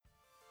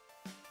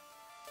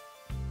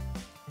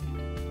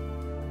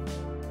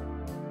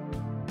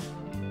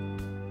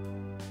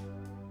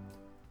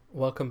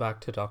Welcome back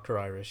to Dr.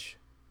 Irish.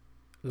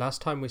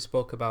 Last time we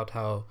spoke about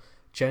how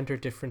gender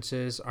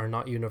differences are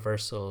not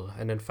universal,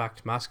 and in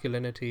fact,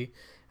 masculinity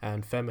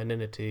and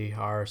femininity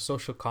are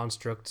social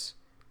constructs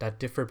that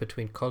differ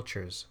between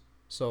cultures,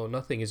 so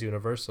nothing is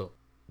universal.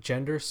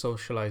 Gender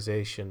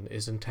socialization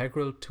is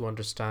integral to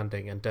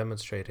understanding and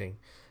demonstrating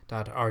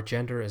that our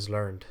gender is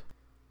learned.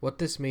 What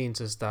this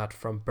means is that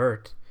from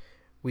birth,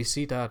 we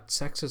see that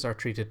sexes are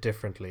treated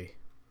differently.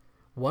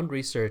 One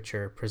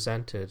researcher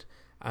presented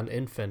an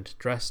infant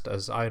dressed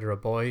as either a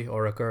boy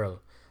or a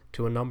girl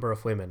to a number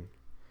of women.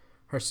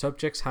 Her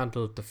subjects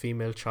handled the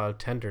female child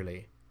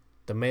tenderly,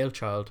 the male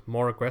child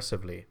more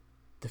aggressively.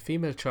 The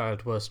female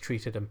child was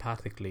treated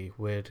empathically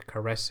with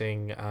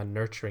caressing and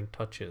nurturing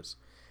touches,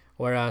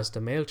 whereas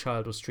the male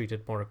child was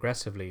treated more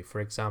aggressively, for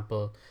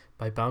example,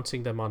 by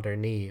bouncing them on their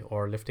knee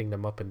or lifting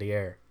them up in the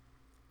air,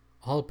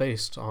 all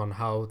based on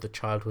how the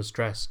child was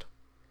dressed.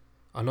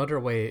 Another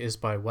way is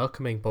by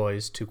welcoming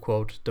boys to,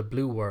 quote, the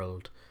blue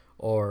world,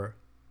 or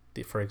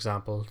for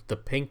example, the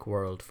pink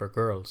world for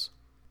girls.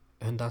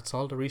 And that's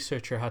all the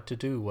researcher had to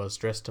do was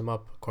dress them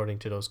up according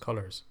to those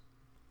colours.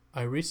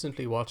 I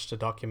recently watched a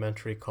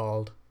documentary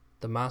called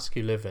The Mask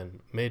You Live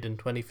In, made in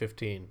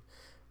 2015,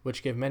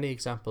 which gave many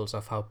examples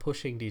of how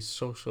pushing these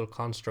social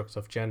constructs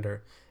of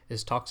gender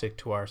is toxic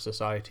to our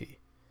society.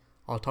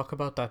 I'll talk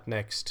about that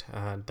next,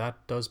 and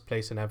that does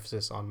place an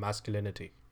emphasis on masculinity.